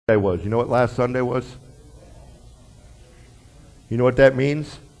was. You know what last Sunday was? You know what that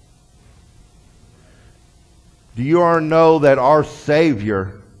means? Do you already know that our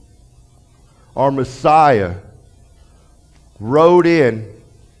Savior, our Messiah, rode in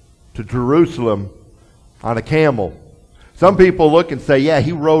to Jerusalem on a camel? Some people look and say, yeah,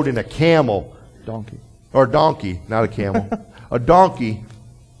 he rode in a camel. Donkey. Or a donkey, not a camel. A donkey.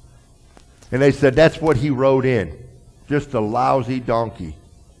 And they said that's what he rode in. Just a lousy donkey.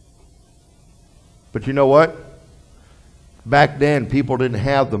 But you know what? Back then, people didn't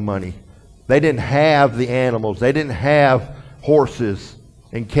have the money. They didn't have the animals. They didn't have horses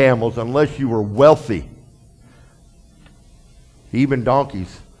and camels unless you were wealthy. Even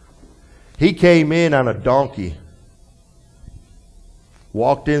donkeys. He came in on a donkey.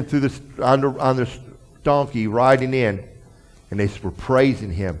 Walked in through on this donkey, riding in. And they were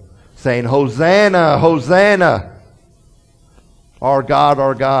praising him. Saying, Hosanna, Hosanna. Our God,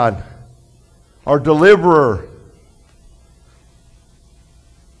 our God. Our deliverer.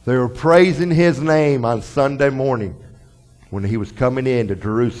 They were praising his name on Sunday morning when he was coming into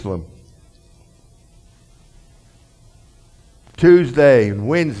Jerusalem. Tuesday and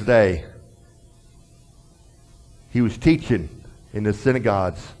Wednesday, he was teaching in the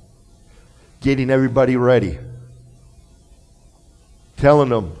synagogues, getting everybody ready, telling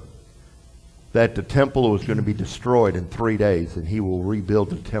them that the temple was going to be destroyed in 3 days and he will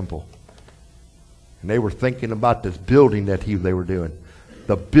rebuild the temple. And they were thinking about this building that they were doing.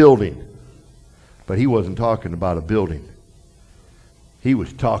 The building. But he wasn't talking about a building. He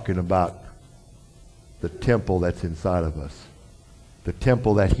was talking about the temple that's inside of us. The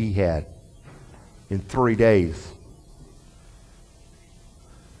temple that he had in 3 days.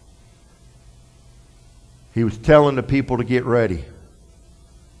 He was telling the people to get ready.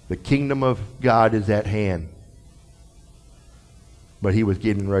 The kingdom of God is at hand. But he was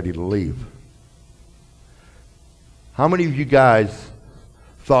getting ready to leave. How many of you guys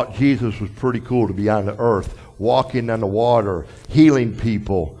thought Jesus was pretty cool to be on the earth, walking on the water, healing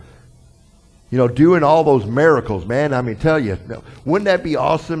people, you know, doing all those miracles, man? I mean, tell you, wouldn't that be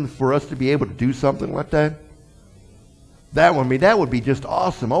awesome for us to be able to do something like that? That would be just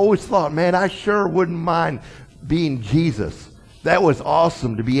awesome. I always thought, man, I sure wouldn't mind being Jesus. That was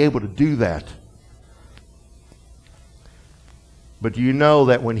awesome to be able to do that. But do you know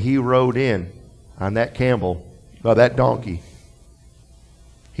that when he rode in on that camel, or that donkey,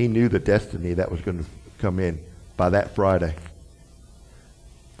 he knew the destiny that was going to come in by that Friday.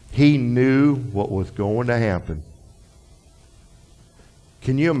 He knew what was going to happen.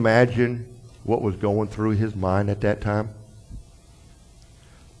 Can you imagine what was going through his mind at that time?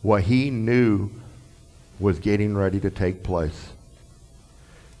 What he knew was getting ready to take place.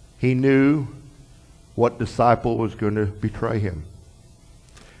 He knew what disciple was going to betray him.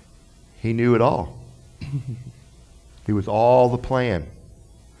 He knew it all. It was all the plan.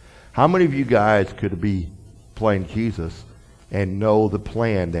 How many of you guys could be playing Jesus and know the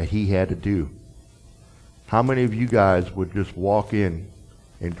plan that he had to do? How many of you guys would just walk in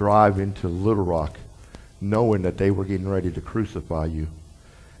and drive into Little Rock knowing that they were getting ready to crucify you?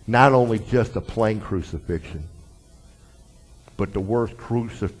 Not only just a plain crucifixion, but the worst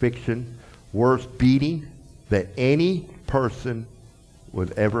crucifixion, worst beating that any person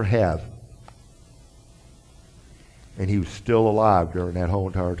would ever have. And he was still alive during that whole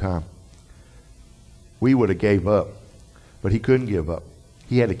entire time. We would have gave up, but he couldn't give up.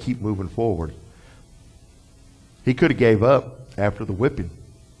 He had to keep moving forward. He could have gave up after the whipping.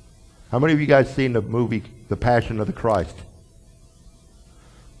 How many of you guys seen the movie The Passion of the Christ?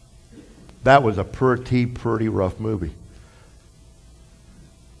 That was a pretty rough movie.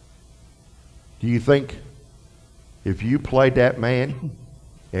 Do you think if you played that man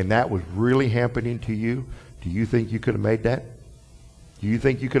and that was really happening to you, do you think you could have made that? Do you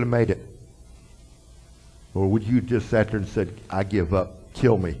think you could have made it? Or would you just sat there and said, I give up,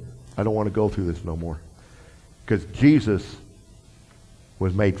 kill me. I don't want to go through this no more. Because Jesus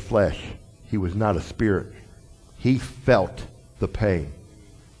was made flesh. He was not a spirit. He felt the pain.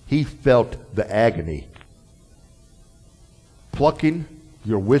 He felt the agony. Plucking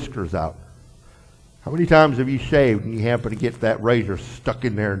your whiskers out. How many times have you shaved and you happen to get that razor stuck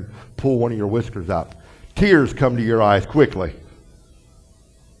in there and pull one of your whiskers out? Tears come to your eyes quickly.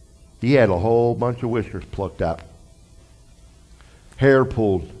 He had a whole bunch of whiskers plucked out. Hair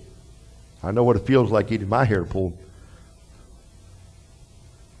pulled. I know what it feels like getting my hair pulled.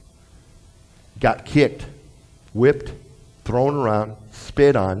 Got kicked, whipped, thrown around,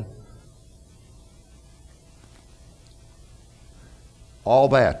 spit on. All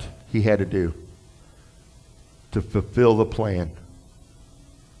that he had to do to fulfill the plan.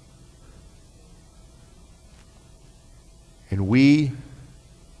 And we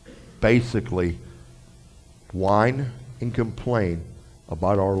basically whine and complain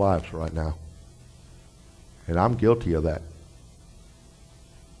about our lives right now. And I'm guilty of that.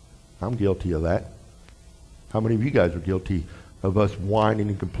 I'm guilty of that. How many of you guys are guilty of us whining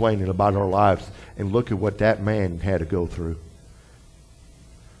and complaining about our lives? And look at what that man had to go through.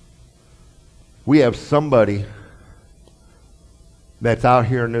 We have somebody that's out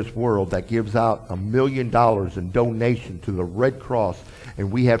here in this world that gives out $1 million in donation to the Red Cross,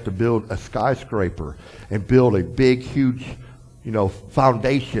 and we have to build a skyscraper and build a big, huge,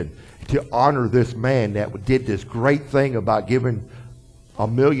 foundation to honor this man that did this great thing about giving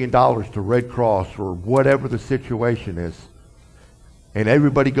 $1 million to Red Cross or whatever the situation is. And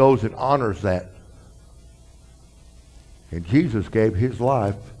everybody goes and honors that. And Jesus gave his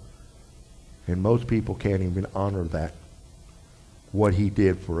life, and most people can't even honor that, what he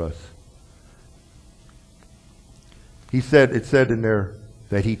did for us. It said in there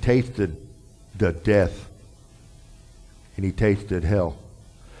that he tasted the death and he tasted hell.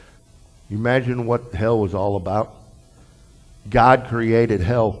 You imagine what hell was all about? God created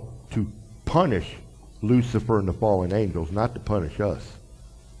hell to punish Lucifer and the fallen angels, not to punish us.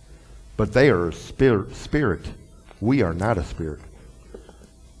 But they are a spirit. We are not a spirit.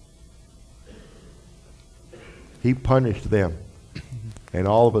 He punished them. And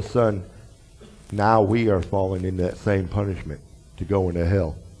all of a sudden, now we are falling into that same punishment to go into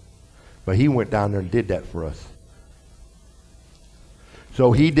hell. But he went down there and did that for us.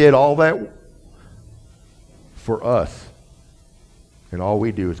 So he did all that for us. And all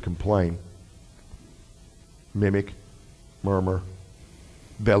we do is complain, mimic, murmur,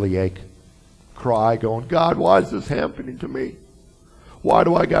 bellyache, cry, going, God, why is this happening to me? Why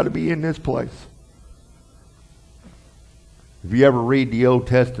do I got to be in this place? If you ever read the Old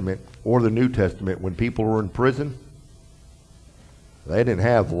Testament or the New Testament, when people were in prison, they didn't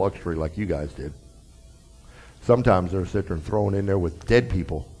have the luxury like you guys did. Sometimes they're sitting there and thrown in there with dead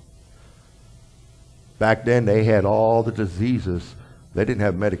people. Back then, they had all the diseases. They didn't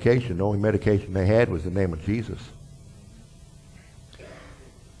have medication. The only medication they had was the name of Jesus.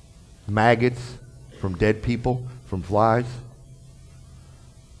 Maggots from dead people, from flies.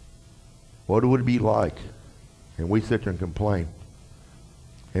 What would it be like? And we sit there and complain.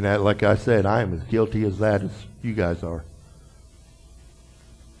 And like I said, I am as guilty as that as you guys are.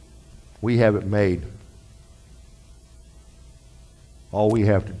 We have it made. All we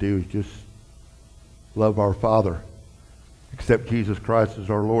have to do is just love our Father, accept Jesus Christ as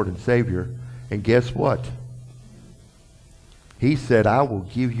our Lord and Savior, and guess what? He said, I will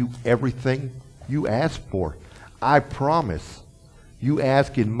give you everything you ask for. I promise. You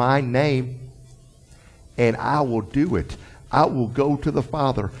ask in my name, and I will do it. I will go to the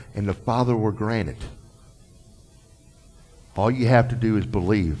Father, and the Father will grant it. All you have to do is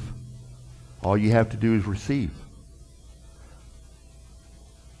believe. All you have to do is receive.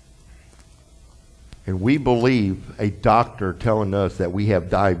 And we believe a doctor telling us that we have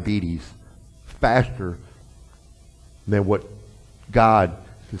diabetes faster than what God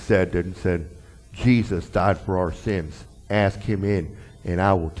said and said, Jesus died for our sins. Ask him in, and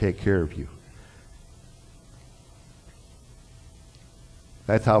I will take care of you.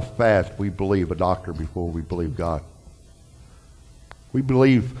 That's how fast we believe a doctor before we believe God. We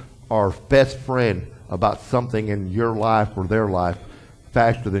believe our best friend about something in your life or their life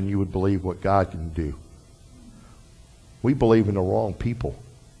faster than you would believe what God can do. We believe in the wrong people.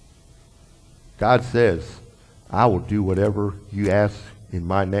 God says, I will do whatever you ask in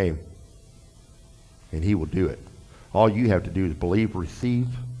my name, and he will do it. All you have to do is believe, receive,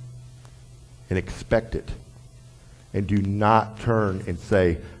 and expect it. And do not turn and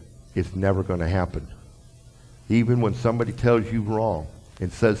say, it's never going to happen. Even when somebody tells you wrong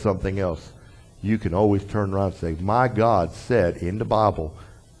and says something else, you can always turn around and say, my God said in the Bible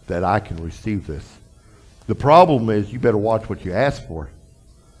that I can receive this. The problem is you better watch what you ask for.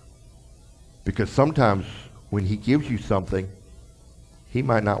 Because sometimes when he gives you something, he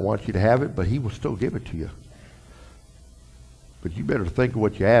might not want you to have it, but he will still give it to you. But you better think of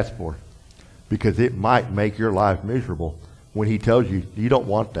what you ask for, because it might make your life miserable when he tells you you don't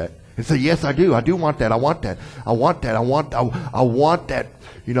want that. And say, yes, I do. I do want that. I want that. I want that. I want that. I want that.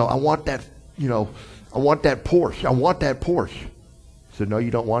 I want that. I want that Porsche. I want that Porsche. So no,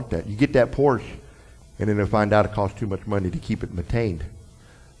 you don't want that. You get that Porsche, and then they find out it costs too much money to keep it maintained.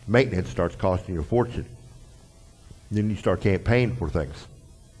 Maintenance starts costing you a fortune. Then you start paying for things.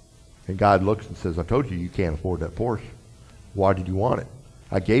 And God looks and says, I told you you can't afford that Porsche. Why did you want it?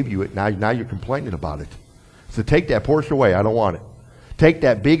 I gave you it. Now you're complaining about it. So take that Porsche away. I don't want it. Take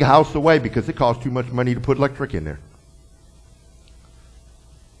that big house away because it costs too much money to put electric in there.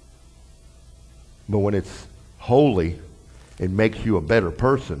 But when it's holy, it makes you a better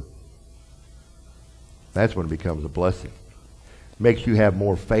person. That's when it becomes a blessing. Makes you have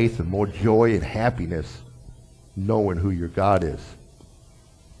more faith and more joy and happiness knowing who your God is.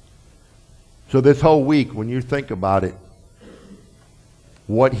 So this whole week, when you think about it,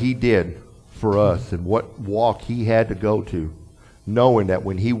 what he did for us and what walk he had to go to, knowing that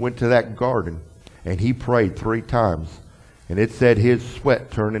when he went to that garden and he prayed 3 times and it said his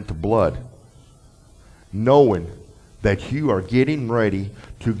sweat turned into blood, knowing that you are getting ready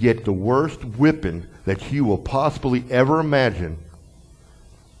to get the worst whipping that you will possibly ever imagine,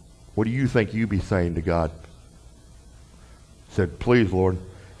 what do you think you'd be saying to God? Said, please, Lord,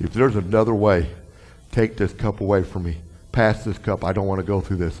 if there's another way, take this cup away from me. Pass this cup. I don't want to go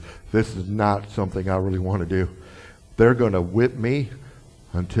through this. This is not something I really want to do. They're going to whip me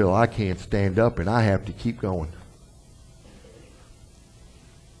until I can't stand up and I have to keep going.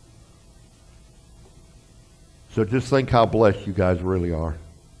 So just think how blessed you guys really are.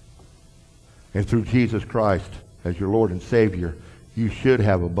 And through Jesus Christ as your Lord and Savior, you should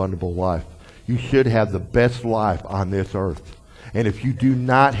have abundant life. You should have the best life on this earth. And if you do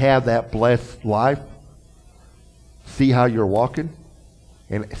not have that blessed life, see how you're walking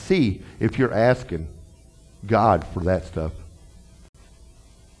and see if you're asking God for that stuff.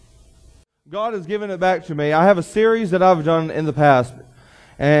 God has given it back to me. I have a series that I've done in the past.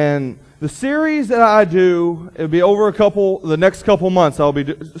 And the series that I do, it'll be over the next couple months I'll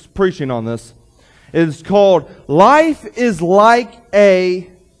be preaching on this. It's called Life is Like a,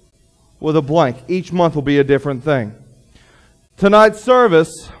 with a blank. Each month will be a different thing. Tonight's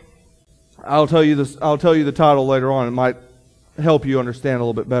service, I'll tell you the title later on. It might help you understand a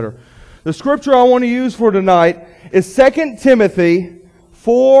little bit better. The scripture I want to use for tonight is 2 Timothy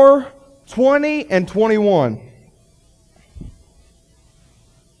 4:20 and 21.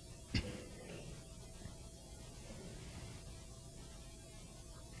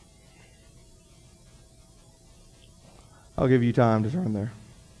 I'll give you time to turn there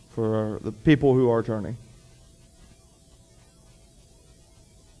for the people who are turning.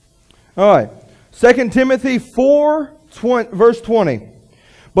 All right. 2 Timothy 4, verse 20.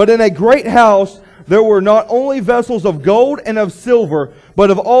 But in a great house there were not only vessels of gold and of silver,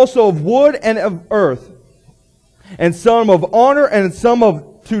 but also of wood and of earth, and some of honor and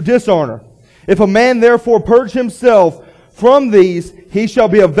some to dishonor. If a man therefore purge himself from these, he shall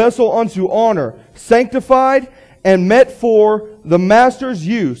be a vessel unto honor, sanctified and met for the master's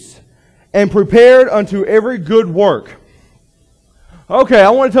use, and prepared unto every good work. Okay,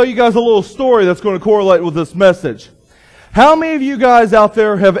 I want to tell you guys a little story that's going to correlate with this message. How many of you guys out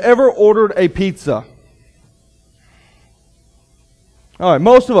there have ever ordered a pizza? All right,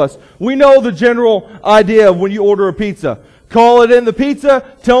 most of us. We know the general idea of when you order a pizza. Call it in the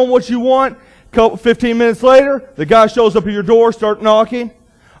pizza, tell them what you want. 15 minutes later, the guy shows up at your door, start knocking.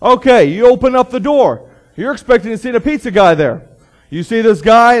 Okay, you open up the door. You're expecting to see the pizza guy there. You see this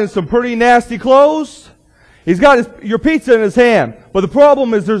guy in some pretty nasty clothes. He's got your pizza in his hand. But the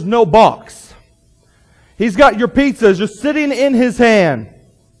problem is there's no box. He's got your pizza just sitting in his hand.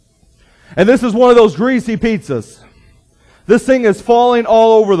 And this is one of those greasy pizzas. This thing is falling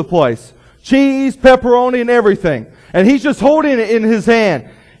all over the place. Cheese, pepperoni, and everything. And he's just holding it in his hand.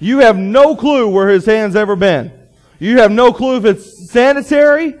 You have no clue where his hand's ever been. You have no clue if it's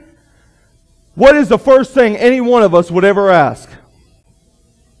sanitary. What is the first thing any one of us would ever ask?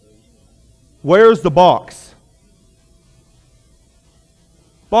 Where's the box?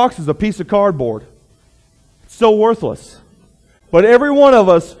 Box is a piece of cardboard. It's so worthless. But every one of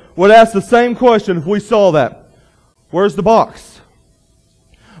us would ask the same question if we saw that. Where's the box?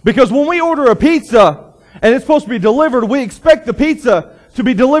 Because when we order a pizza and it's supposed to be delivered, we expect the pizza to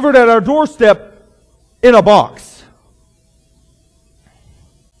be delivered at our doorstep in a box.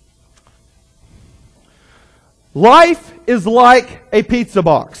 Life is like a pizza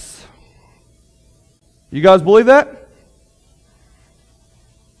box. You guys believe that?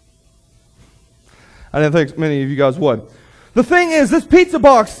 I didn't think many of you guys would. The thing is, this pizza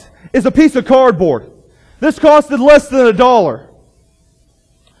box is a piece of cardboard. This costed less than $1.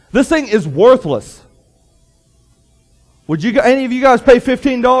 This thing is worthless. Would any of you guys pay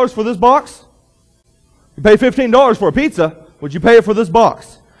 $15 for this box? You pay $15 for a pizza. Would you pay it for this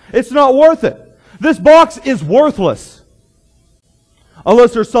box? It's not worth it. This box is worthless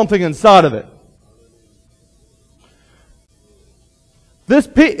unless there's something inside of it.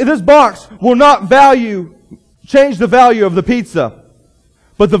 This box will not change the value of the pizza,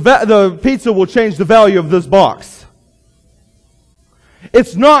 but the pizza will change the value of this box.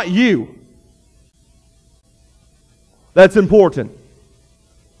 It's not you. That's important.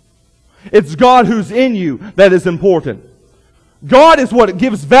 It's God who's in you that is important. God is what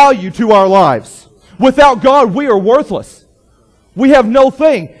gives value to our lives. Without God, we are worthless. We have no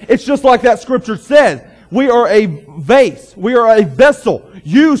thing. It's just like that scripture said. We are a vase. We are a vessel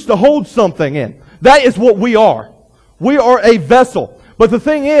used to hold something in. That is what we are. We are a vessel. But the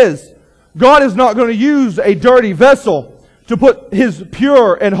thing is, God is not going to use a dirty vessel to put His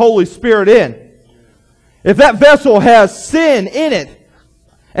pure and Holy Spirit in. If that vessel has sin in it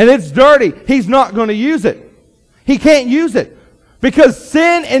and it's dirty, He's not going to use it. He can't use it. Because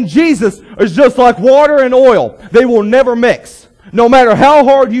sin and Jesus is just like water and oil. They will never mix. No matter how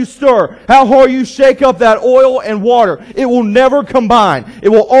hard you stir, how hard you shake up that oil and water, it will never combine. It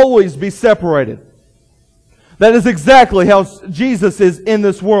will always be separated. That is exactly how Jesus is in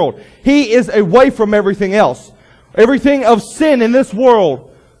this world. He is away from everything else. Everything of sin in this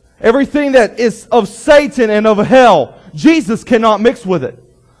world, everything that is of Satan and of hell, Jesus cannot mix with it.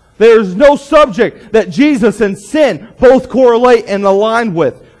 There is no subject that Jesus and sin both correlate and align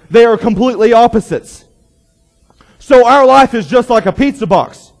with. They are completely opposites. So our life is just like a pizza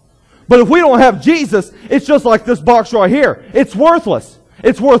box. But if we don't have Jesus, it's just like this box right here. It's worthless.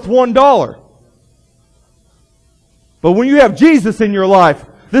 It's worth $1. But when you have Jesus in your life,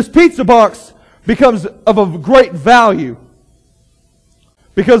 this pizza box becomes of a great value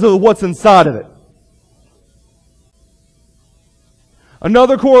because of what's inside of it.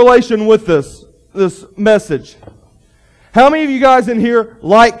 Another correlation with this message. How many of you guys in here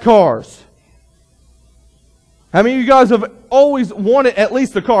like cars? How many of you guys have always wanted at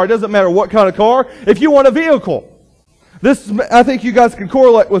least a car? It doesn't matter what kind of car. If you want a vehicle. I think you guys can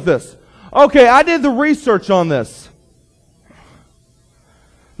correlate with this. Okay, I did the research on this.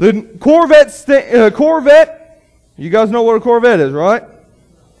 The Corvette, you guys know what a Corvette is, right?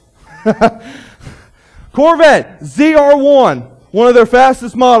 Corvette ZR1, one of their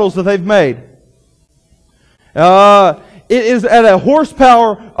fastest models that they've made. It is at a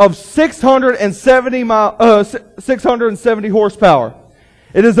horsepower of 670 horsepower.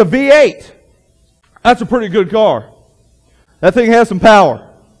 It is a V8. That's a pretty good car. That thing has some power.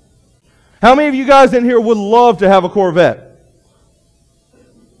 How many of you guys in here would love to have a Corvette?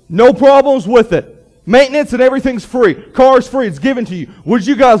 No problems with it. Maintenance and everything's free. Car's free. It's given to you. Would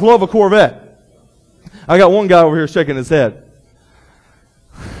you guys love a Corvette? I got one guy over here shaking his head.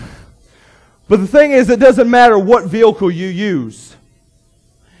 But the thing is, it doesn't matter what vehicle you use.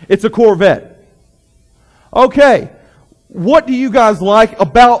 It's a Corvette. Okay, what do you guys like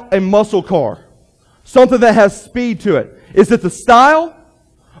about a muscle car? Something that has speed to it. Is it the style?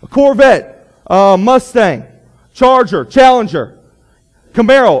 A Corvette, Mustang, Charger, Challenger,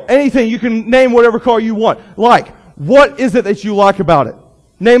 Camaro, anything. You can name whatever car you want. Like, what is it that you like about it?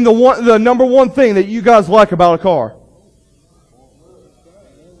 Name the number one thing that you guys like about a car.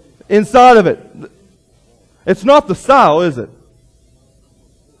 Inside of it. It's not the style, is it?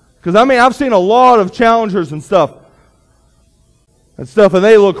 Because, I mean, I've seen a lot of Challengers and stuff, and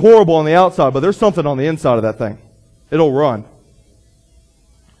they look horrible on the outside, but there's something on the inside of that thing. It'll run.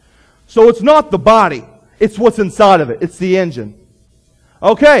 So it's not the body. It's what's inside of it. It's the engine.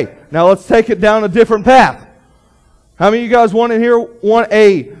 Okay, now let's take it down a different path. How many of you guys want in here want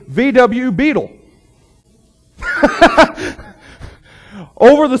a VW Beetle?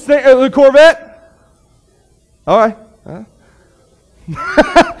 Over the Corvette? All right.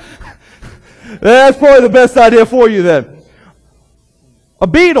 That's probably the best idea for you then. A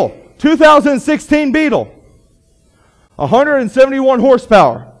Beetle, 2016 Beetle. 171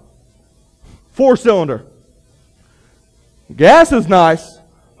 horsepower. 4-cylinder. Gas is nice,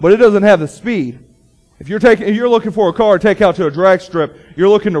 but it doesn't have the speed. If you're looking for a car to take out to a drag strip, you're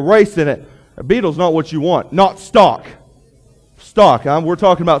looking to race in it, a Beetle's not what you want. Not stock. Stock. We're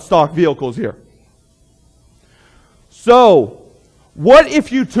talking about stock vehicles here. So, what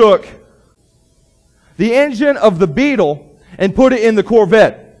if you took the engine of the Beetle and put it in the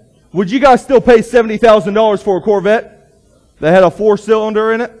Corvette? Would you guys still pay $70,000 for a Corvette that had a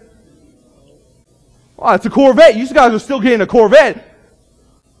 4-cylinder in it? Well, it's a Corvette. You guys are still getting a Corvette.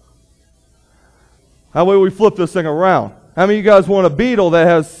 How about we flip this thing around? How many of you guys want a Beetle that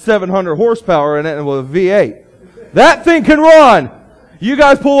has 700 horsepower in it and with a V8? That thing can run. You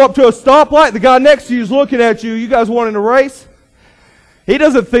guys pull up to a stoplight. The guy next to you is looking at you. You guys wanting to race? He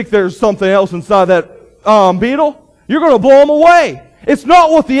doesn't think there's something else inside that Beetle. You're going to blow him away. It's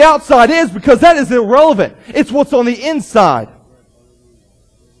not what the outside is, because that is irrelevant. It's what's on the inside.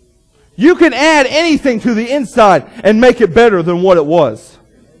 You can add anything to the inside and make it better than what it was.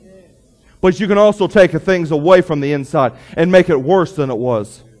 But you can also take things away from the inside and make it worse than it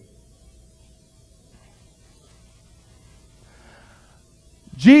was.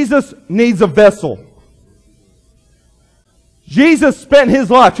 Jesus needs a vessel. Jesus spent his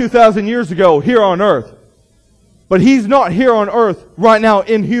life 2,000 years ago here on earth. But he's not here on earth right now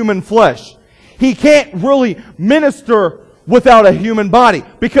in human flesh. He can't really minister without a human body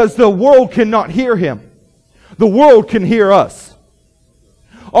because the world cannot hear him. The world can hear us.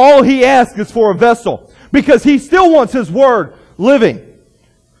 All he asks is for a vessel because he still wants his word living.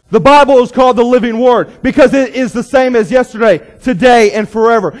 The Bible is called the living word because it is the same as yesterday, today, and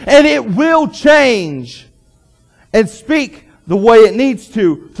forever. And it will change and speak the way it needs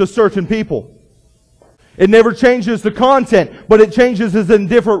to certain people. It never changes the content, but it changes it in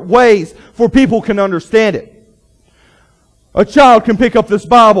different ways for people can understand it. A child can pick up this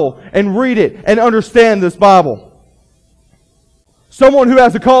Bible and read it and understand this Bible. Someone who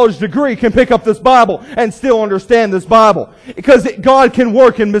has a college degree can pick up this Bible and still understand this Bible. Because God can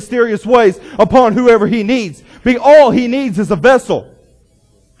work in mysterious ways upon whoever He needs. All He needs is a vessel.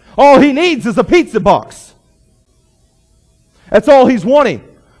 All He needs is a pizza box. That's all He's wanting.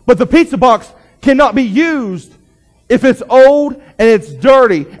 But the pizza box cannot be used if it's old and it's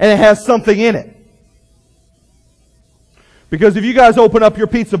dirty and it has something in it. Because if you guys open up your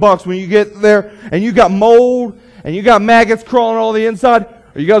pizza box when you get there and you got mold and you got maggots crawling all the inside,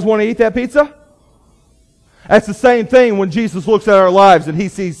 are you guys want to eat that pizza? That's the same thing when Jesus looks at our lives and He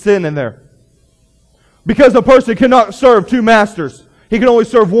sees sin in there. Because a person cannot serve two masters. He can only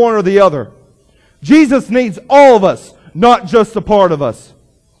serve one or the other. Jesus needs all of us, not just a part of us.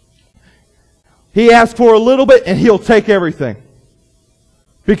 He asks for a little bit and He'll take everything.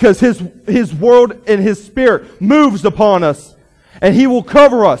 Because His Word and His Spirit moves upon us. And He will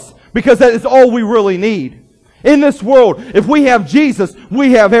cover us. Because that is all we really need. In this world, if we have Jesus,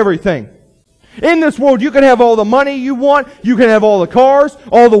 we have everything. In this world, you can have all the money you want. You can have all the cars,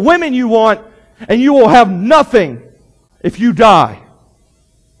 all the women you want. And you will have nothing if you die.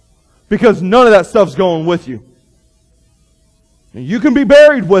 Because none of that stuff's going with you. And you can be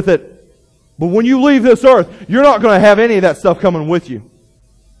buried with it. But when you leave this earth, you're not going to have any of that stuff coming with you.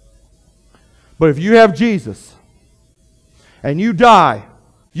 But if you have Jesus and you die,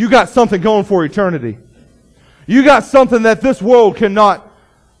 you got something going for eternity. You got something that this world cannot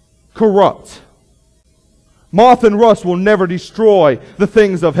corrupt. Moth and rust will never destroy the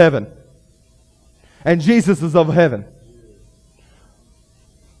things of heaven. And Jesus is of heaven.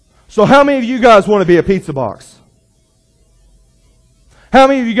 So how many of you guys want to be a pizza box? How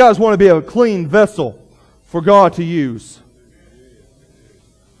many of you guys want to be a clean vessel for God to use?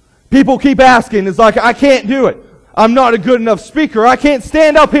 People keep asking, it's like, I can't do it. I'm not a good enough speaker. I can't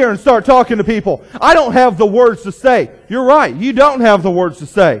stand up here and start talking to people. I don't have the words to say. You're right. You don't have the words to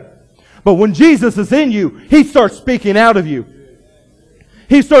say. But when Jesus is in you, He starts speaking out of you.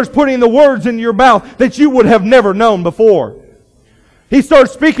 He starts putting the words in your mouth that you would have never known before. He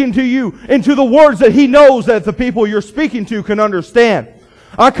starts speaking to you into the words that He knows that the people you're speaking to can understand.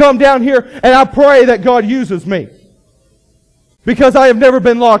 I come down here and I pray that God uses me. Because I have never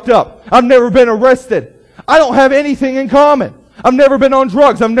been locked up. I've never been arrested. I don't have anything in common. I've never been on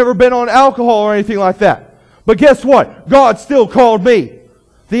drugs. I've never been on alcohol or anything like that. But guess what? God still called me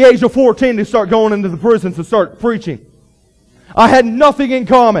at the age of 14 to start going into the prisons to start preaching. I had nothing in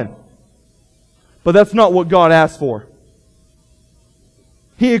common. But that's not what God asked for.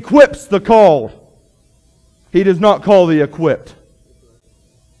 He equips the called. He does not call the equipped.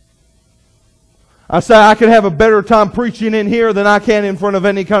 I say I can have a better time preaching in here than I can in front of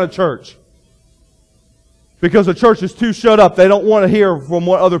any kind of church. Because the church is too shut up. They don't want to hear from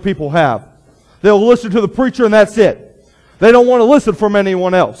what other people have. They'll listen to the preacher and that's it. They don't want to listen from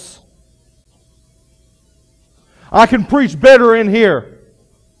anyone else. I can preach better in here.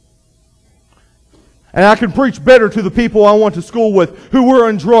 And I can preach better to the people I went to school with who were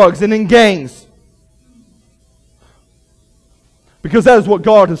in drugs and in gangs. Because that is what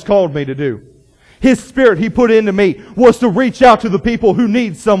God has called me to do. His Spirit He put into me was to reach out to the people who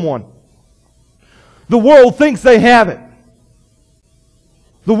need someone. The world thinks they have it.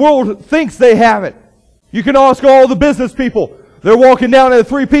 The world thinks they have it. You can ask all the business people. They're walking down in a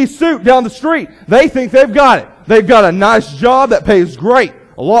three-piece suit down the street. They think they've got it. They've got a nice job that pays great.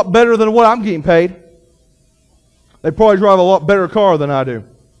 A lot better than what I'm getting paid. They probably drive a lot better car than I do.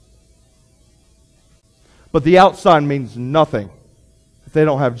 But the outside means nothing if they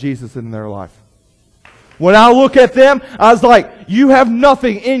don't have Jesus in their life. When I look at them, I was like, you have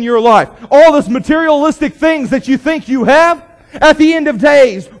nothing in your life. All this materialistic things that you think you have, at the end of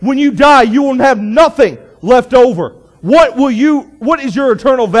days, when you die, you will have nothing left over. What is your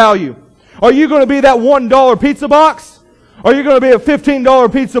eternal value? Are you going to be that $1 pizza box? Are you going to be a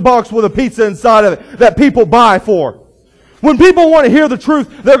 $15 pizza box with a pizza inside of it that people buy for? When people want to hear the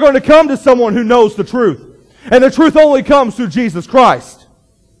truth, they're going to come to someone who knows the truth. And the truth only comes through Jesus Christ.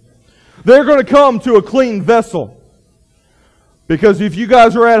 They're going to come to a clean vessel. Because if you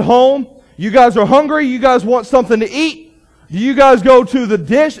guys are at home, you guys are hungry, you guys want something to eat, do you guys go to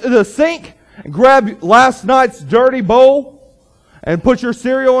the sink and grab last night's dirty bowl and put your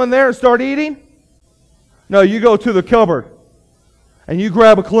cereal in there and start eating? No, you go to the cupboard and you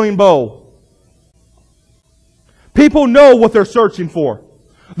grab a clean bowl. People know what they're searching for.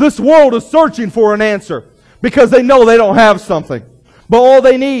 This world is searching for an answer because they know they don't have something. But all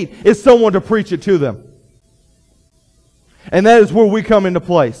they need is someone to preach it to them. And that is where we come into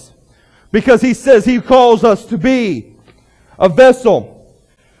place. Because He says He calls us to be a vessel.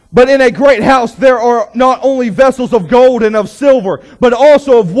 But in a great house there are not only vessels of gold and of silver, but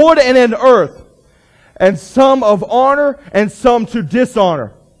also of wood and in earth, and some of honor and some to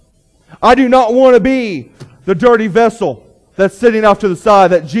dishonor. I do not want to be the dirty vessel that's sitting off to the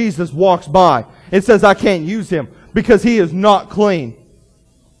side that Jesus walks by. It says I can't use Him because He is not clean.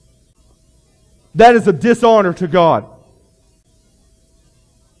 That is a dishonor to God.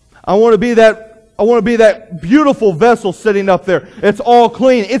 I want to be that beautiful vessel sitting up there. It's all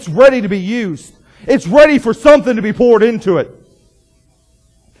clean. It's ready to be used. It's ready for something to be poured into it.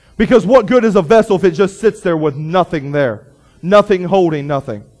 Because what good is a vessel if it just sits there with nothing there? Nothing holding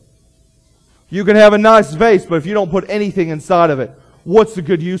nothing. You can have a nice vase, but if you don't put anything inside of it, what's the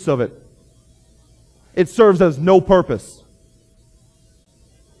good use of it? It serves as no purpose.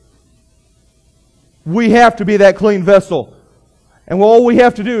 We have to be that clean vessel. And all we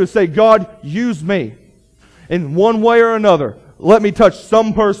have to do is say, God, use me. In one way or another, let me touch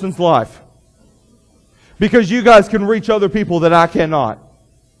some person's life. Because you guys can reach other people that I cannot.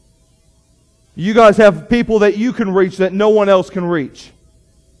 You guys have people that you can reach that no one else can reach.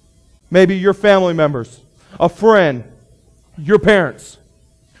 Maybe your family members, a friend, your parents.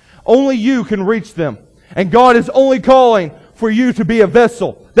 Only you can reach them. And God is only calling for you to be a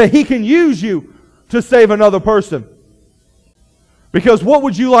vessel, that He can use you to save another person. Because what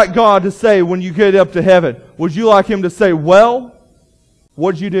would you like God to say when you get up to heaven? Would you like Him to say, well,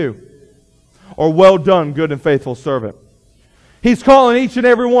 what'd you do? Or well done, good and faithful servant. He's calling each and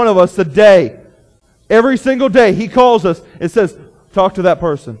every one of us today. Every single day He calls us and says, talk to that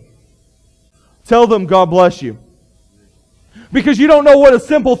person. Tell them God bless you. Because you don't know what a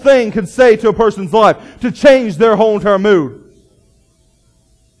simple thing can say to a person's life to change their whole entire mood.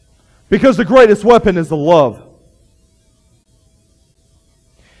 Because the greatest weapon is the love.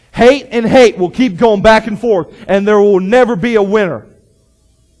 Hate and hate will keep going back and forth, and there will never be a winner.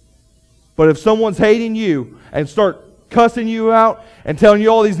 But if someone's hating you and start cussing you out and telling you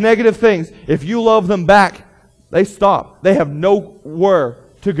all these negative things, if you love them back, they stop. They have nowhere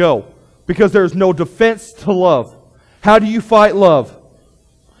to go. Because there's no defense to love. How do you fight love?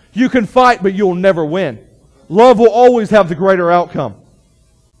 You can fight, but you'll never win. Love will always have the greater outcome.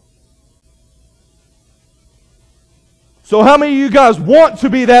 So how many of you guys want to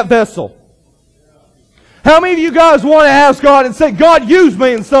be that vessel? How many of you guys want to ask God and say, God, use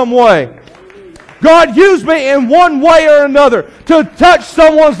me in some way? God, use me in one way or another to touch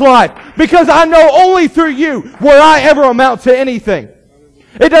someone's life. Because I know only through you will I ever amount to anything.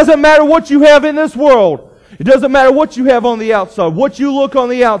 It doesn't matter what you have in this world. It doesn't matter what you have on the outside, what you look on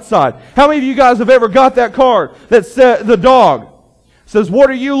the outside. How many of you guys have ever got that card that says, the dog says, what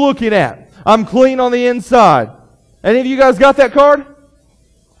are you looking at? I'm clean on the inside. Any of you guys got that card?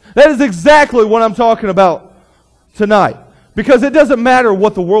 That is exactly what I'm talking about tonight. Because it doesn't matter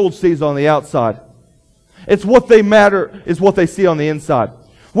what the world sees on the outside. It's what they matter is what they see on the inside.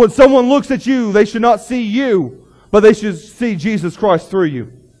 When someone looks at you, they should not see you, but they should see Jesus Christ through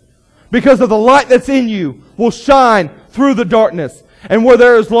you. Because of the light that's in you will shine through the darkness. And where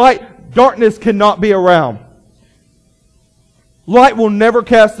there is light, darkness cannot be around. Light will never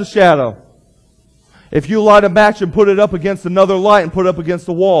cast a shadow. If you light a match and put it up against another light and put it up against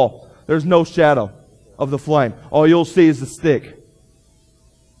the wall, there's no shadow of the flame. All you'll see is the stick.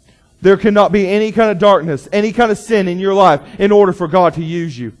 There cannot be any kind of darkness, any kind of sin in your life in order for God to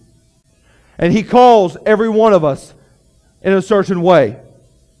use you. And He calls every one of us in a certain way.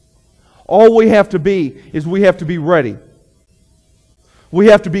 All we have to be is we have to be ready. We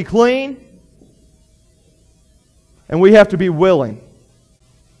have to be clean. And we have to be willing.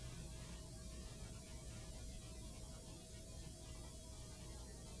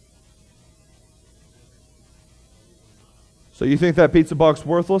 So you think that pizza box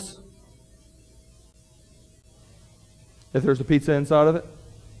worthless? If there's a pizza inside of it?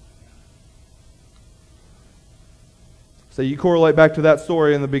 So you correlate back to that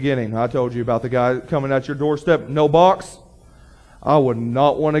story in the beginning. I told you about the guy coming at your doorstep, no box. I would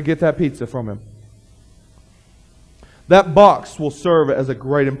not want to get that pizza from him. That box will serve as a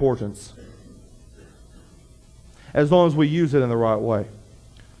great importance, as long as we use it in the right way.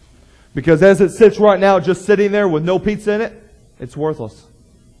 Because as it sits right now, just sitting there with no pizza in it, it's worthless.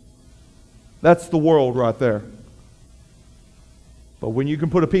 That's the world right there. But when you can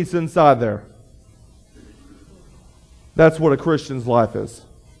put a pizza inside there, that's what a Christian's life is.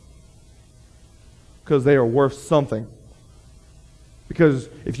 Because they are worth something. Because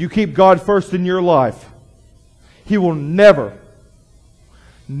if you keep God first in your life, He will never,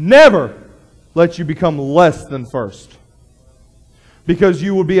 never let you become less than first. Because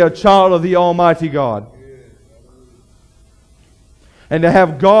you will be a child of the Almighty God. And to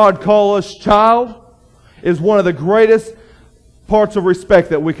have God call us child is one of the greatest parts of respect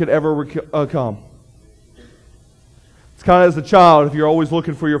that we could ever come. It's kind of as a child, if you're always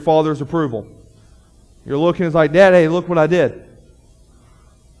looking for your father's approval. You're looking, it's like, Dad, hey, look what I did.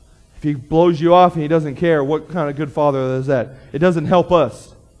 If he blows you off and he doesn't care, what kind of good father is that? It doesn't help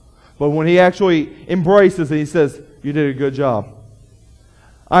us. But when he actually embraces and he says, you did a good job.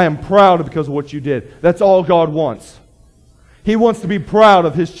 I am proud because of what you did. That's all God wants. He wants to be proud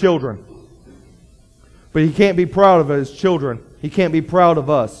of His children. But He can't be proud of His children. He can't be proud of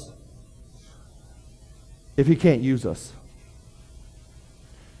us if He can't use us.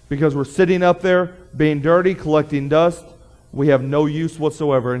 Because we're sitting up there being dirty, collecting dust. We have no use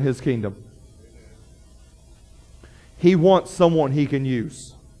whatsoever in His kingdom. He wants someone He can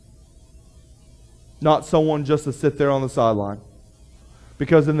use. Not someone just to sit there on the sideline.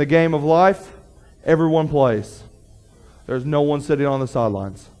 Because in the game of life, everyone plays. There's no one sitting on the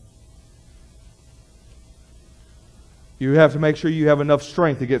sidelines. You have to make sure you have enough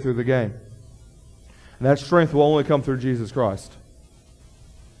strength to get through the game. And that strength will only come through Jesus Christ.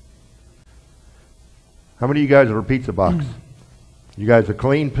 How many of you guys are a pizza box? You guys a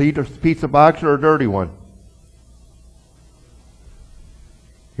clean pizza box or a dirty one?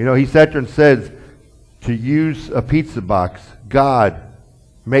 You know, he sat there and says, to use a pizza box, God,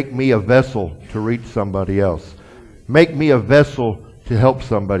 make me a vessel to reach somebody else. Make me a vessel to help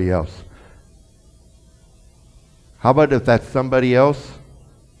somebody else. How about if that's somebody else?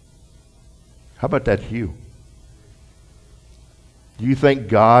 How about that's you? Do you think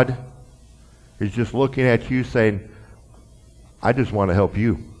God is just looking at you saying, I just want to help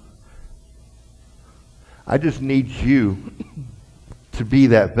you. I just need you to be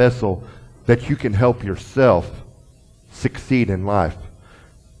that vessel that you can help yourself succeed in life.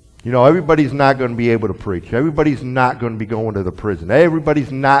 You know, everybody's not going to be able to preach. Everybody's not going to be going to the prison.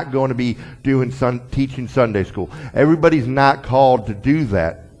 Everybody's not going to be teaching Sunday school. Everybody's not called to do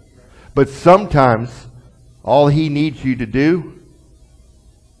that. But sometimes all He needs you to do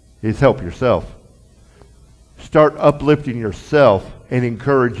is help yourself. Start uplifting yourself and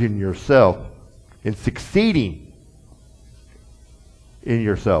encouraging yourself and succeeding in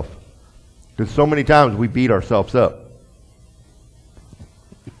yourself. Because so many times we beat ourselves up.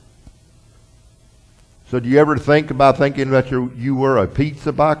 So do you ever think about thinking that you were a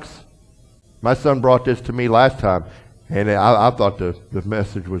pizza box? My son brought this to me last time, and I thought the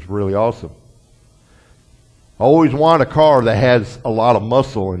message was really awesome. I always want a car that has a lot of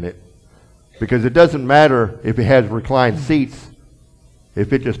muscle in it. Because it doesn't matter if it has reclined seats.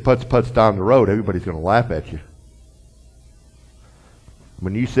 If it just puts down the road, everybody's going to laugh at you.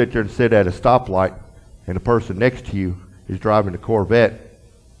 When you sit there and sit at a stoplight and the person next to you is driving a Corvette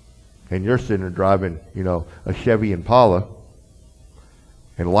and you're sitting there driving, you know, a Chevy Impala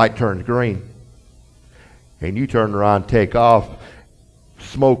and the light turns green and you turn around and take off,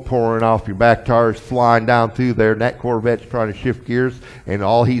 smoke pouring off your back tires, flying down through there, and that Corvette's trying to shift gears, and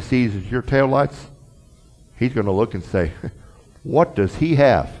all he sees is your taillights, he's going to look and say, what does he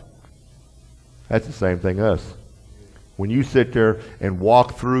have? That's the same thing us. When you sit there and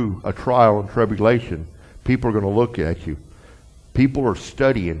walk through a trial and tribulation, people are going to look at you. People are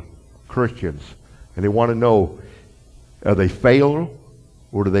studying Christians, and they want to know, are they fail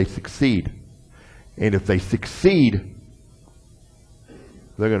or do they succeed? And if they succeed,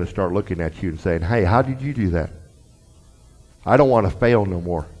 they're going to start looking at you and saying, hey, how did you do that? I don't want to fail no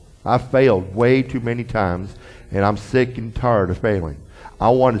more. I've failed way too many times, and I'm sick and tired of failing. I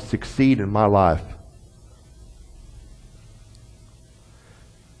want to succeed in my life.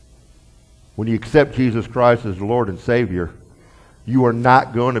 When you accept Jesus Christ as the Lord and Savior, you are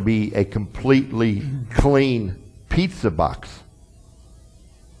not going to be a completely clean pizza box.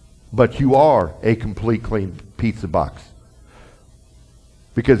 But you are a complete clean pizza box.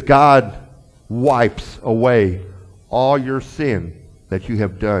 Because God wipes away all your sin that you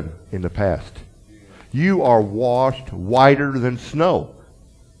have done in the past. You are washed whiter than snow.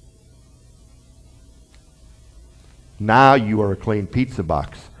 Now you are a clean pizza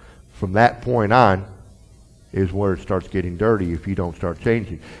box. From that point on is where it starts getting dirty if you don't start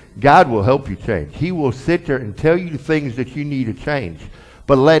changing. God will help you change. He will sit there and tell you things that you need to change.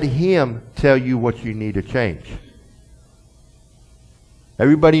 But let Him tell you what you need to change.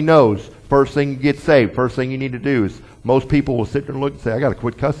 Everybody knows, first thing you get saved, first thing you need to do is, most people will sit there and look and say, I got to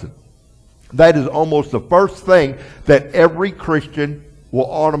quit cussing. That is almost the first thing that every Christian will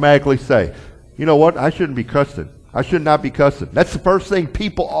automatically say. You know what? I shouldn't be cussing. I should not be cussing. That's the first thing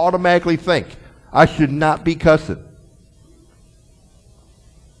people automatically think. I should not be cussing.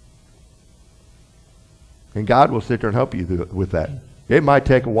 And God will sit there and help you with that. It might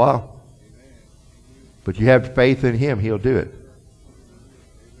take a while. But you have faith in Him, He'll do it.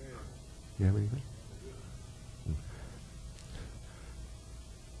 You have anything?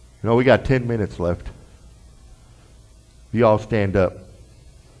 You know, we got 10 minutes left. You all stand up.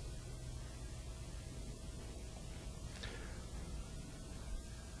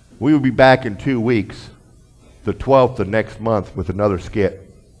 We will be back in 2 weeks, the 12th of next month, with another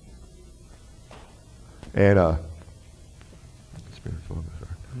skit. And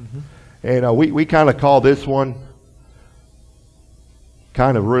we kind of call this one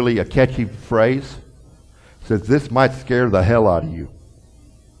kind of really a catchy phrase. It says, this might scare the hell out of you.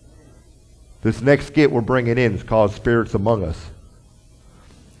 This next skit we're bringing in is called Spirits Among Us.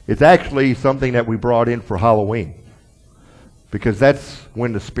 It's actually something that we brought in for Halloween. Because that's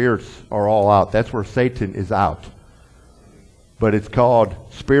when the spirits are all out. That's where Satan is out. But it's called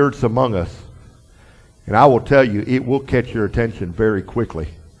Spirits Among Us. And I will tell you, it will catch your attention very quickly.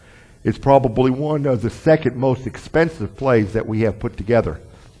 It's probably one of the second most expensive plays that we have put together.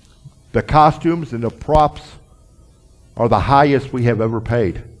 The costumes and the props are the highest we have ever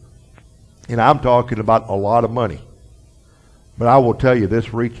paid. And I'm talking about a lot of money. But I will tell you,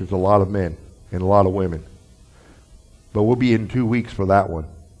 this reaches a lot of men and a lot of women. But we'll be in 2 weeks for that one,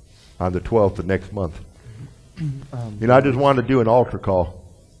 on the 12th of next month. I just want to do an altar call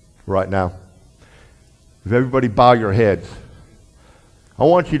right now. If everybody bow your heads, I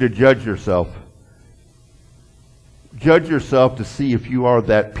want you to judge yourself. Judge yourself to see if you are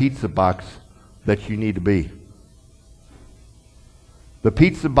that pizza box that you need to be. The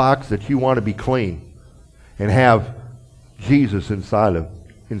pizza box that you want to be clean and have Jesus inside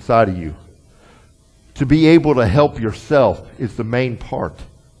of you. To be able to help yourself is the main part.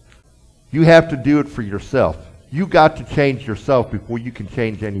 You have to do it for yourself. You got to change yourself before you can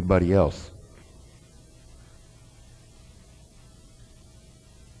change anybody else.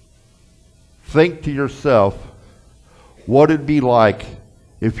 Think to yourself what it'd be like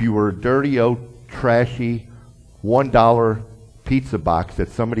if you were a dirty, old, trashy, $1 pizza box that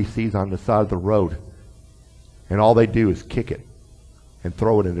somebody sees on the side of the road, and all they do is kick it and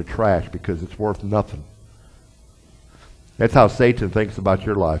throw it in the trash because it's worth nothing. That's how Satan thinks about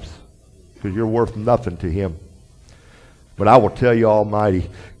your lives, because you're worth nothing to him. But I will tell you, Almighty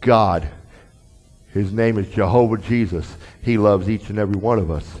God, His name is Jehovah Jesus. He loves each and every one of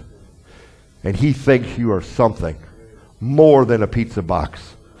us. And He thinks you are something more than a pizza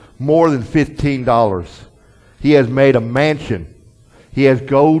box, more than $15. He has made a mansion. He has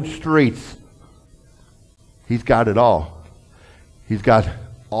gold streets. He's got it all. He's got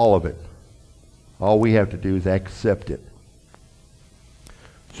all of it. All we have to do is accept it.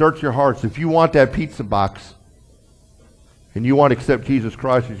 Search your hearts. If you want that pizza box and you want to accept Jesus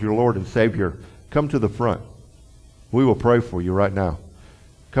Christ as your Lord and Savior, come to the front. We will pray for you right now.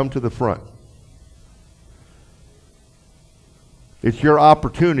 Come to the front. It's your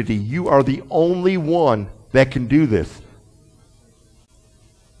opportunity. You are the only one that can do this.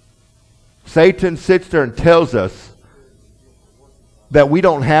 Satan sits there and tells us that we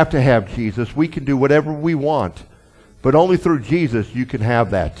don't have to have Jesus. We can do whatever we want. But only through Jesus you can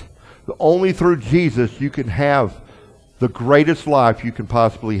have that. Only through Jesus you can have the greatest life you can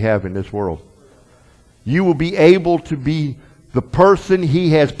possibly have in this world. You will be able to be the person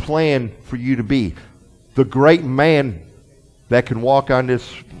He has planned for you to be. The great man that can walk on this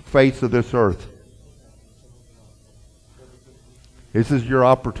face of this earth. This is your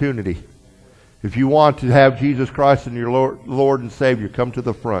opportunity. If you want to have Jesus Christ as your Lord and Savior, come to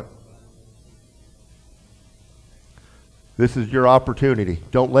the front. This is your opportunity.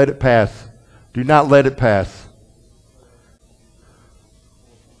 Don't let it pass. Do not let it pass.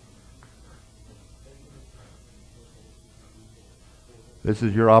 This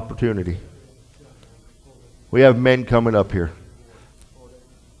is your opportunity. We have men coming up here.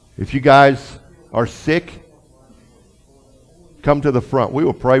 If you guys are sick, come to the front. We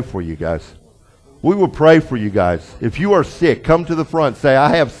will pray for you guys. We will pray for you guys. If you are sick, come to the front. Say,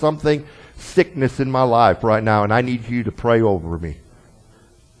 I have sickness in my life right now, and I need you to pray over me.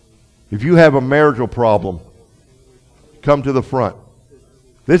 If you have a marital problem, come to the front.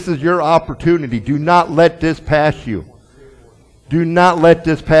 This is your opportunity. Do not let this pass you. Do not let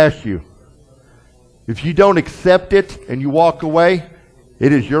this pass you. If you don't accept it and you walk away,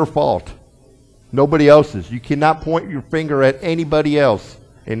 it is your fault. Nobody else's. You cannot point your finger at anybody else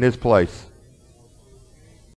in this place.